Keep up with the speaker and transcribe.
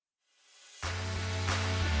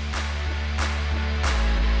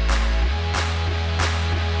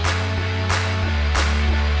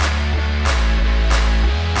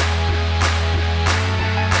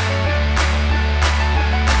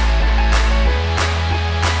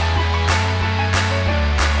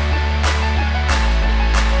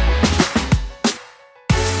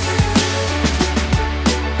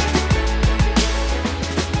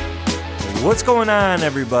What's going on,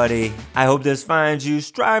 everybody? I hope this finds you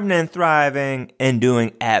striving and thriving and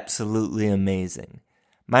doing absolutely amazing.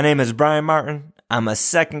 My name is Brian Martin. I'm a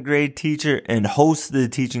second grade teacher and host of the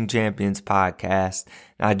Teaching Champions podcast.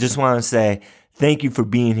 And I just want to say thank you for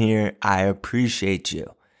being here. I appreciate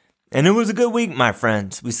you. And it was a good week, my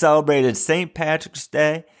friends. We celebrated St. Patrick's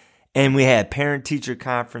Day and we had parent-teacher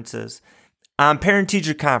conferences. On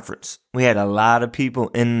parent-teacher conference, we had a lot of people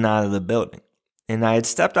in and out of the building. And I had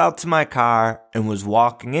stepped out to my car and was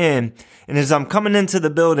walking in. And as I'm coming into the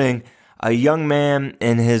building, a young man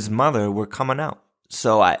and his mother were coming out.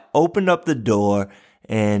 So I opened up the door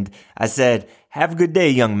and I said, "Have a good day,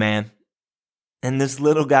 young man." And this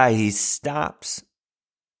little guy, he stops.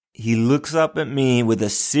 He looks up at me with a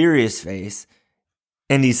serious face.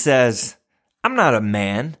 And he says, "I'm not a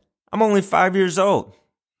man. I'm only 5 years old."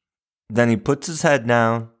 Then he puts his head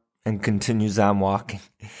down and continues on walking.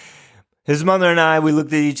 His mother and I, we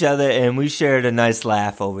looked at each other and we shared a nice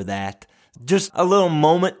laugh over that. Just a little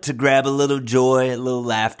moment to grab a little joy, a little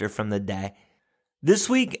laughter from the day. This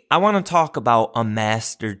week, I want to talk about a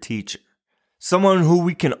master teacher. Someone who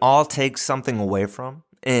we can all take something away from.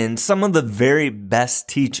 And some of the very best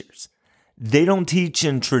teachers, they don't teach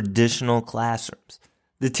in traditional classrooms.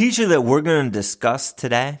 The teacher that we're going to discuss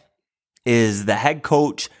today is the head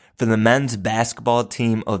coach for the men's basketball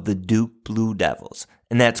team of the Duke Blue Devils.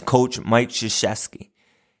 And that's Coach Mike Krzyzewski.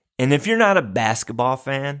 And if you're not a basketball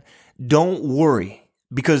fan, don't worry,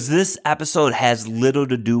 because this episode has little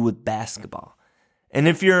to do with basketball. And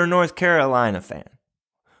if you're a North Carolina fan,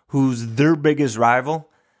 who's their biggest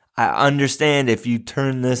rival, I understand if you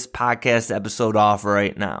turn this podcast episode off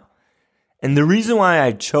right now. And the reason why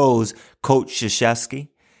I chose Coach Krzyzewski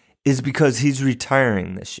is because he's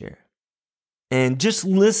retiring this year. And just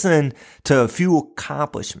listen to a few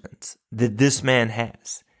accomplishments that this man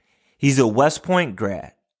has. He's a West Point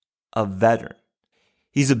grad, a veteran.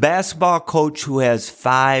 He's a basketball coach who has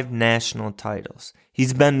 5 national titles.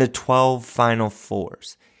 He's been to 12 Final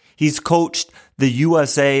Fours. He's coached the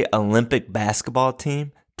USA Olympic basketball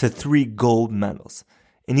team to 3 gold medals.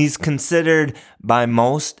 And he's considered by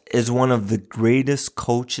most as one of the greatest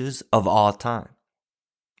coaches of all time.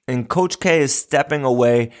 And Coach K is stepping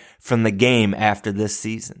away from the game after this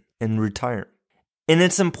season and retiring. And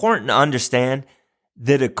it's important to understand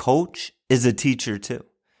that a coach is a teacher too.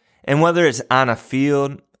 And whether it's on a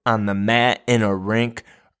field, on the mat, in a rink,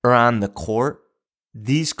 or on the court,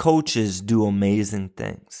 these coaches do amazing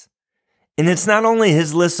things. And it's not only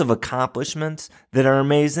his list of accomplishments that are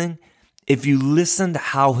amazing. If you listen to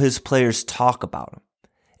how his players talk about him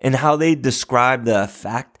and how they describe the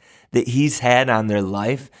effect that he's had on their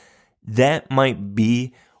life, that might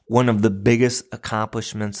be one of the biggest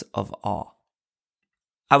accomplishments of all.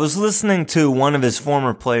 I was listening to one of his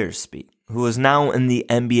former players speak, who is now in the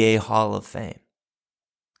NBA Hall of Fame.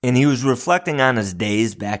 And he was reflecting on his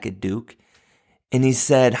days back at Duke, and he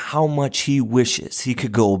said how much he wishes he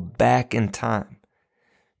could go back in time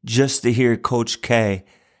just to hear Coach K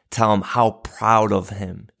tell him how proud of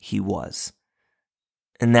him he was.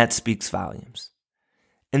 And that speaks volumes.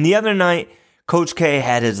 And the other night, Coach K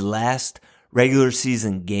had his last regular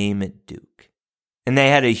season game at Duke. And they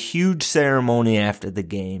had a huge ceremony after the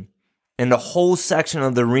game. And the whole section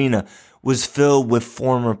of the arena was filled with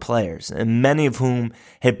former players, and many of whom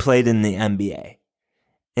had played in the NBA.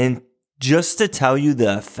 And just to tell you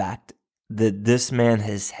the effect that this man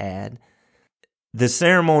has had, the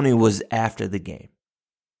ceremony was after the game.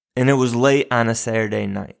 And it was late on a Saturday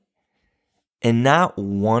night. And not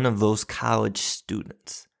one of those college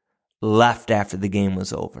students left after the game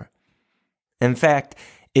was over. In fact,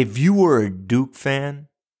 if you were a Duke fan,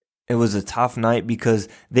 it was a tough night because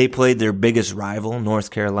they played their biggest rival,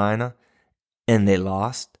 North Carolina, and they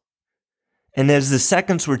lost. And as the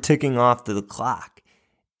seconds were ticking off to the clock,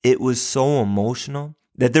 it was so emotional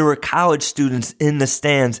that there were college students in the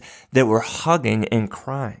stands that were hugging and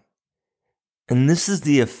crying. And this is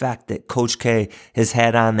the effect that Coach K has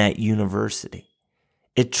had on that university.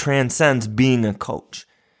 It transcends being a coach.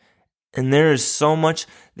 And there is so much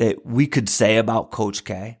that we could say about Coach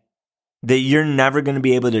K that you're never going to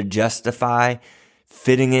be able to justify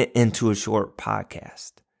fitting it into a short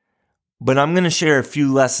podcast. But I'm going to share a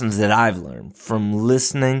few lessons that I've learned from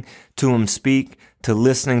listening to him speak, to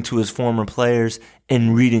listening to his former players,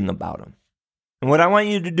 and reading about him. And what I want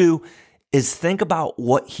you to do is think about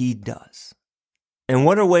what he does. And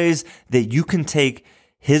what are ways that you can take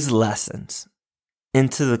his lessons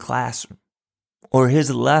into the classroom or his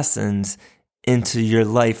lessons into your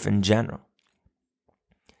life in general.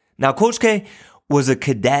 Now, Coach K was a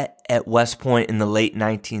cadet at West Point in the late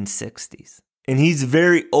 1960s. And he's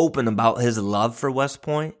very open about his love for West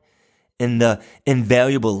Point and the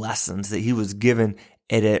invaluable lessons that he was given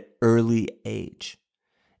at an early age.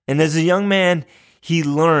 And as a young man, he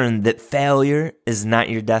learned that failure is not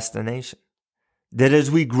your destination. That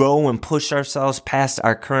as we grow and push ourselves past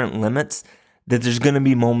our current limits, that there's going to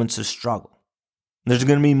be moments of struggle. There's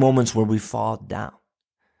going to be moments where we fall down.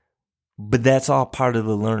 But that's all part of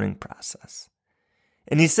the learning process.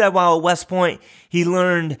 And he said while at West Point, he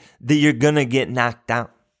learned that you're going to get knocked down.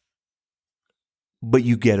 But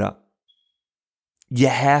you get up. You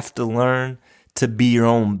have to learn to be your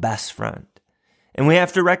own best friend. And we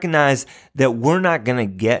have to recognize that we're not going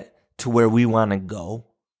to get to where we want to go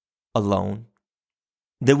alone.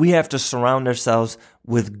 That we have to surround ourselves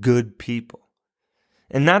with good people.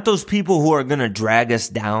 And not those people who are going to drag us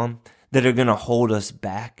down, that are going to hold us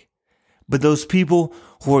back, but those people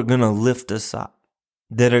who are going to lift us up,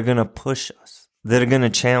 that are going to push us, that are going to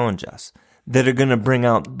challenge us, that are going to bring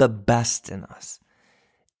out the best in us.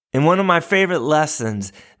 And one of my favorite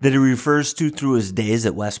lessons that he refers to through his days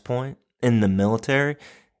at West Point in the military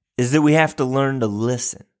is that we have to learn to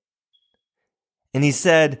listen. And he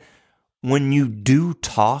said, when you do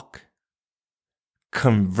talk,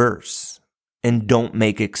 converse and don't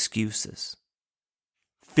make excuses.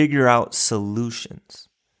 Figure out solutions.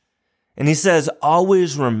 And he says,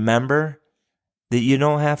 always remember that you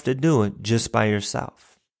don't have to do it just by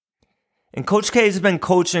yourself. And Coach K has been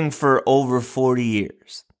coaching for over 40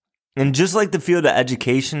 years. And just like the field of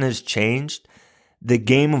education has changed, the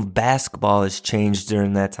game of basketball has changed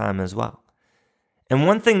during that time as well. And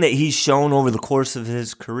one thing that he's shown over the course of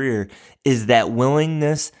his career is that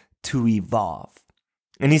willingness to evolve.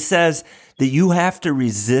 And he says that you have to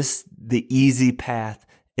resist the easy path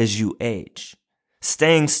as you age,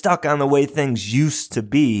 staying stuck on the way things used to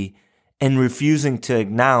be and refusing to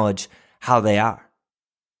acknowledge how they are.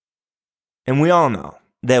 And we all know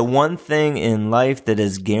that one thing in life that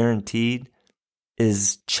is guaranteed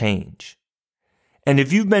is change. And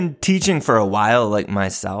if you've been teaching for a while like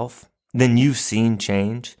myself, then you've seen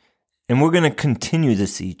change, and we're going to continue to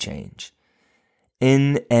see change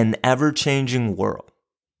in an ever-changing world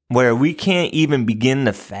where we can't even begin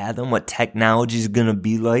to fathom what technology is going to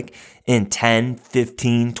be like in 10,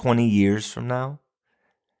 15, 20 years from now.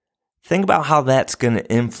 Think about how that's going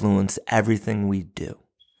to influence everything we do.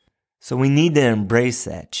 So we need to embrace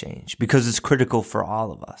that change because it's critical for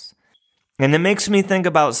all of us. And it makes me think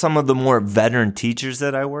about some of the more veteran teachers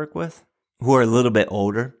that I work with who are a little bit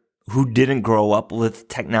older, who didn't grow up with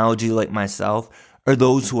technology like myself, or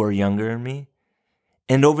those who are younger than me.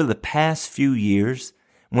 And over the past few years,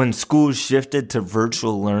 when schools shifted to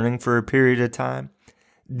virtual learning for a period of time,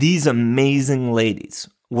 these amazing ladies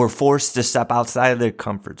were forced to step outside of their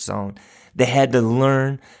comfort zone. They had to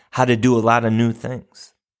learn how to do a lot of new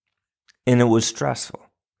things. And it was stressful.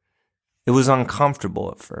 It was uncomfortable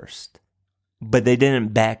at first. But they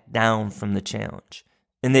didn't back down from the challenge.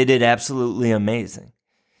 And they did absolutely amazing.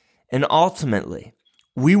 And ultimately,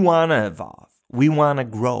 we want to evolve. We want to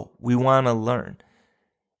grow. We want to learn.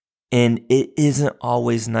 And it isn't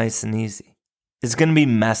always nice and easy. It's going to be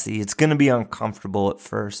messy. It's going to be uncomfortable at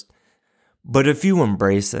first. But if you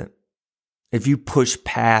embrace it, if you push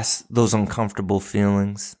past those uncomfortable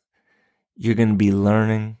feelings, you're going to be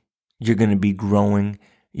learning. You're going to be growing.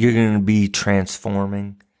 You're going to be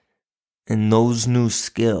transforming. And those new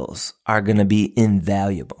skills are going to be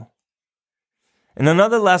invaluable. And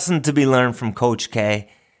another lesson to be learned from Coach K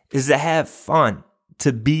is to have fun,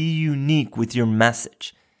 to be unique with your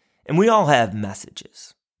message. And we all have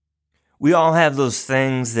messages. We all have those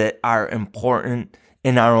things that are important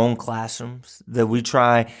in our own classrooms that we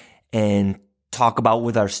try and talk about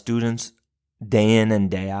with our students day in and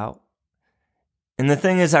day out. And the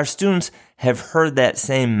thing is, our students have heard that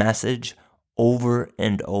same message over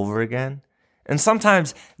and over again. And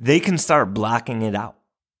sometimes they can start blocking it out.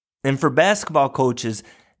 And for basketball coaches,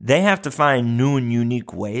 they have to find new and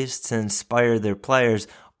unique ways to inspire their players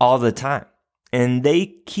all the time. And they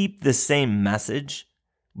keep the same message,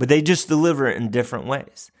 but they just deliver it in different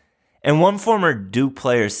ways. And one former Duke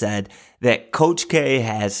player said that Coach K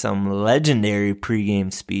has some legendary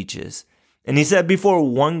pregame speeches. And he said before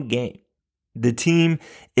one game, the team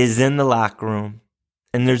is in the locker room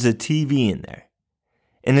and there's a TV in there.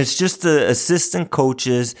 And it's just the assistant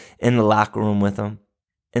coaches in the locker room with them.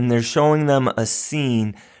 And they're showing them a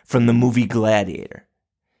scene from the movie Gladiator.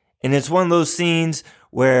 And it's one of those scenes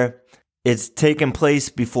where it's taking place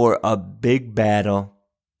before a big battle.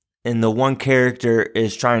 And the one character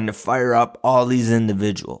is trying to fire up all these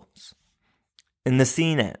individuals. And the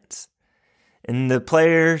scene ends. And the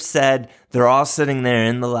player said they're all sitting there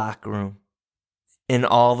in the locker room. And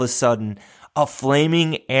all of a sudden, a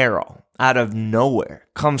flaming arrow out of nowhere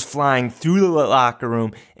comes flying through the locker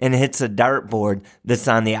room and hits a dartboard that's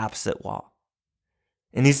on the opposite wall.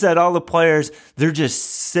 And he said all the players, they're just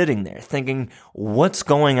sitting there thinking, what's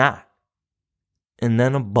going on? And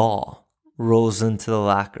then a ball rolls into the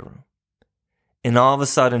locker room. And all of a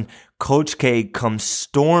sudden, Coach K comes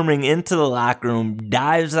storming into the locker room,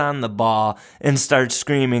 dives on the ball, and starts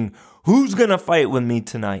screaming, "Who's going to fight with me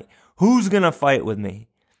tonight? Who's going to fight with me?"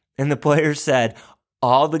 And the players said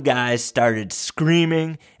all the guys started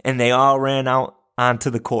screaming, and they all ran out onto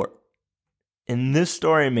the court. And this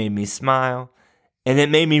story made me smile, and it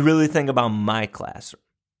made me really think about my classroom.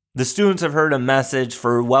 The students have heard a message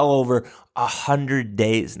for well over 100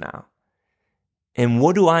 days now. And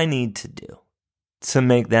what do I need to do to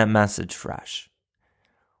make that message fresh?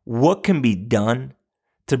 What can be done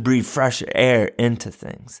to breathe fresh air into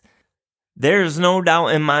things? There's no doubt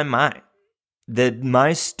in my mind that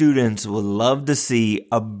my students would love to see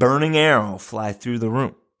a burning arrow fly through the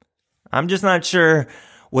room. I'm just not sure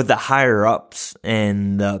what the higher ups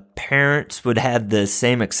and the parents would have the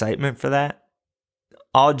same excitement for that.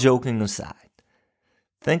 All joking aside,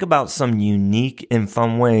 think about some unique and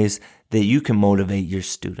fun ways that you can motivate your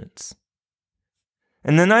students.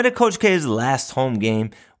 And the night of Coach K's last home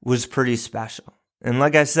game was pretty special. And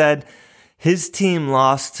like I said, his team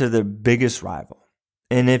lost to their biggest rival.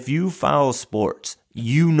 And if you follow sports,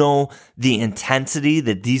 you know the intensity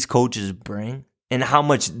that these coaches bring and how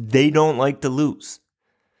much they don't like to lose.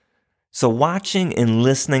 So watching and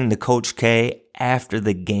listening to Coach K after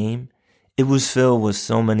the game, it was filled with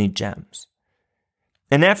so many gems.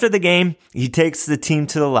 And after the game, he takes the team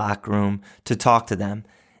to the locker room to talk to them.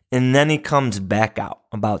 And then he comes back out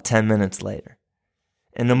about 10 minutes later.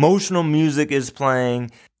 And emotional music is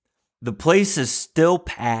playing. The place is still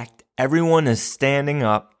packed. Everyone is standing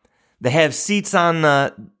up. They have seats on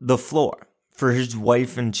the floor for his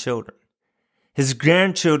wife and children. His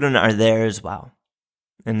grandchildren are there as well.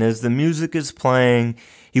 And as the music is playing,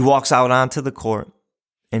 he walks out onto the court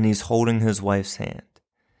and he's holding his wife's hand.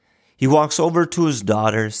 He walks over to his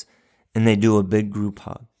daughters and they do a big group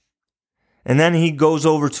hug. And then he goes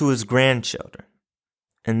over to his grandchildren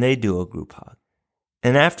and they do a group hug.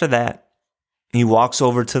 And after that, he walks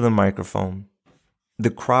over to the microphone. The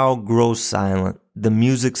crowd grows silent. The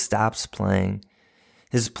music stops playing.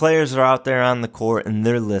 His players are out there on the court and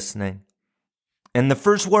they're listening. And the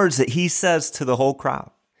first words that he says to the whole crowd,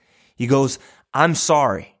 he goes, "I'm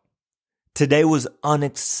sorry. Today was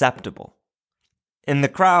unacceptable." And the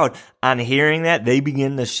crowd, on hearing that, they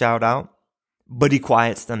begin to shout out, but he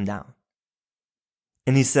quiets them down.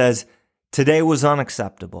 And he says, "Today was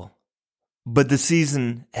unacceptable, but the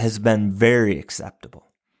season has been very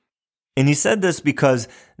acceptable." And he said this because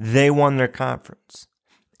they won their conference.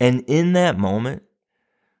 And in that moment,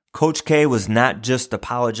 Coach K was not just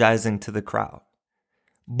apologizing to the crowd,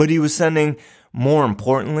 but he was sending, more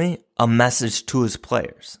importantly, a message to his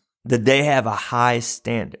players that they have a high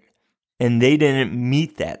standard. And they didn't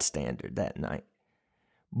meet that standard that night.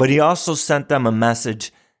 But he also sent them a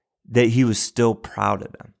message that he was still proud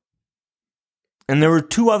of them. And there were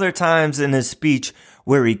two other times in his speech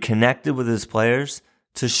where he connected with his players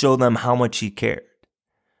to show them how much he cared.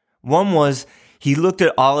 One was he looked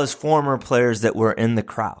at all his former players that were in the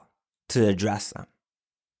crowd to address them.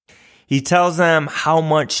 He tells them how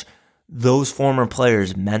much those former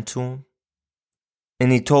players meant to him.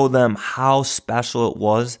 And he told them how special it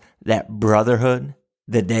was, that brotherhood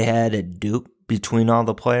that they had at Duke between all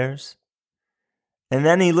the players. And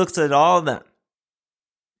then he looks at all of them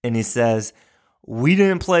and he says, "We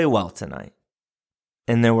didn't play well tonight.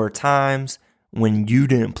 And there were times when you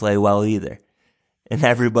didn't play well either." And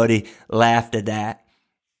everybody laughed at that.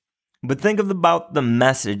 But think about the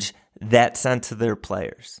message that sent to their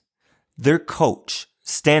players. Their coach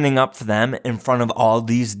standing up for them in front of all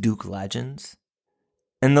these Duke legends.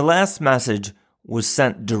 And the last message was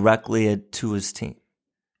sent directly to his team.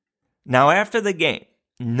 Now, after the game,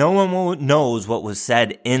 no one knows what was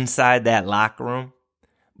said inside that locker room,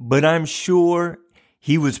 but I'm sure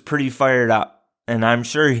he was pretty fired up, and I'm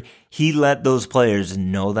sure he let those players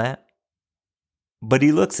know that. But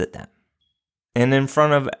he looks at them, and in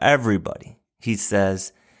front of everybody, he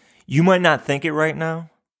says, "You might not think it right now,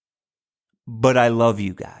 but I love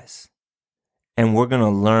you guys, and we're going to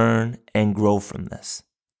learn and grow from this."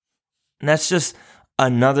 And that's just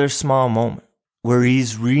another small moment where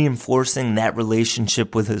he's reinforcing that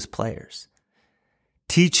relationship with his players.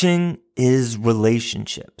 Teaching is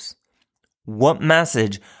relationships. What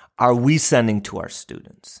message are we sending to our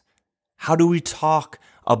students? How do we talk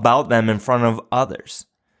about them in front of others,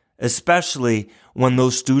 especially when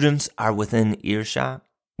those students are within earshot?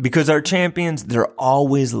 Because our champions, they're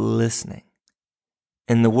always listening.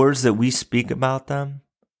 And the words that we speak about them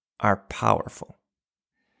are powerful.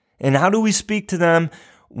 And how do we speak to them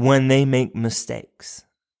when they make mistakes?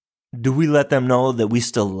 Do we let them know that we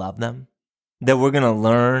still love them? That we're going to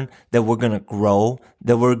learn, that we're going to grow,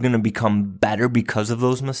 that we're going to become better because of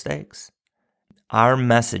those mistakes? Our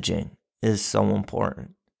messaging is so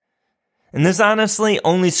important. And this honestly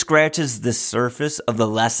only scratches the surface of the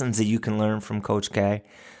lessons that you can learn from Coach K.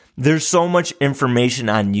 There's so much information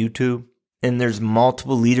on YouTube, and there's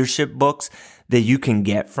multiple leadership books that you can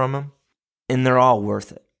get from him, and they're all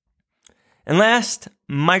worth it. And last,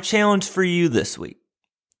 my challenge for you this week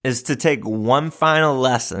is to take one final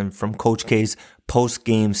lesson from Coach K's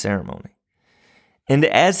post-game ceremony. And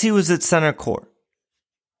as he was at center court,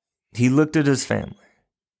 he looked at his family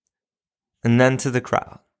and then to the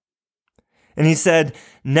crowd. And he said,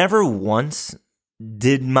 "Never once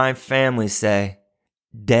did my family say,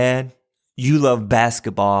 'Dad, you love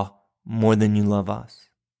basketball more than you love us.'"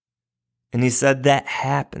 And he said that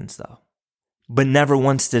happens though. But never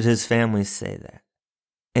once did his family say that.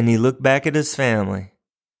 And he looked back at his family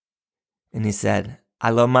and he said, "I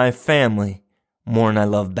love my family more than I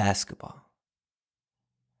love basketball."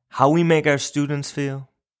 How we make our students feel,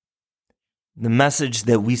 the message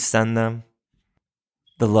that we send them,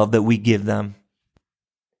 the love that we give them,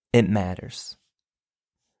 it matters.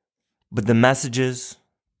 But the messages,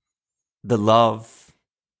 the love,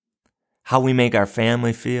 how we make our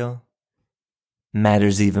family feel,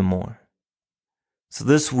 matters even more. So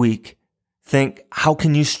this week, think, how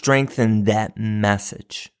can you strengthen that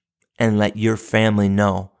message and let your family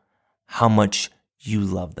know how much you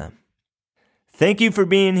love them? Thank you for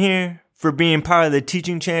being here, for being part of the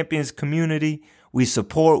Teaching Champions community. We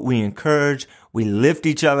support, we encourage, we lift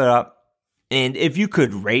each other up. And if you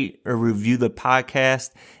could rate or review the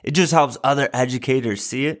podcast, it just helps other educators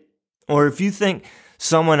see it. Or if you think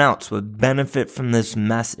someone else would benefit from this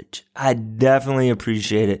message, I definitely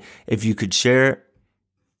appreciate it if you could share it.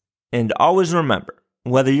 And always remember,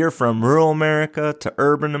 whether you're from rural America to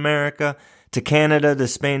urban America, to Canada, to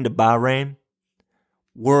Spain, to Bahrain,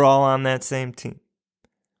 we're all on that same team.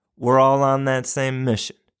 We're all on that same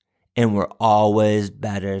mission. And we're always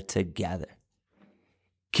better together.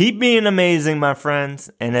 Keep being amazing, my friends.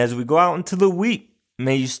 And as we go out into the week,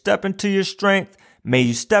 may you step into your strength. May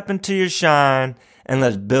you step into your shine. And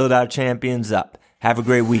let's build our champions up. Have a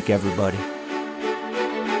great week, everybody.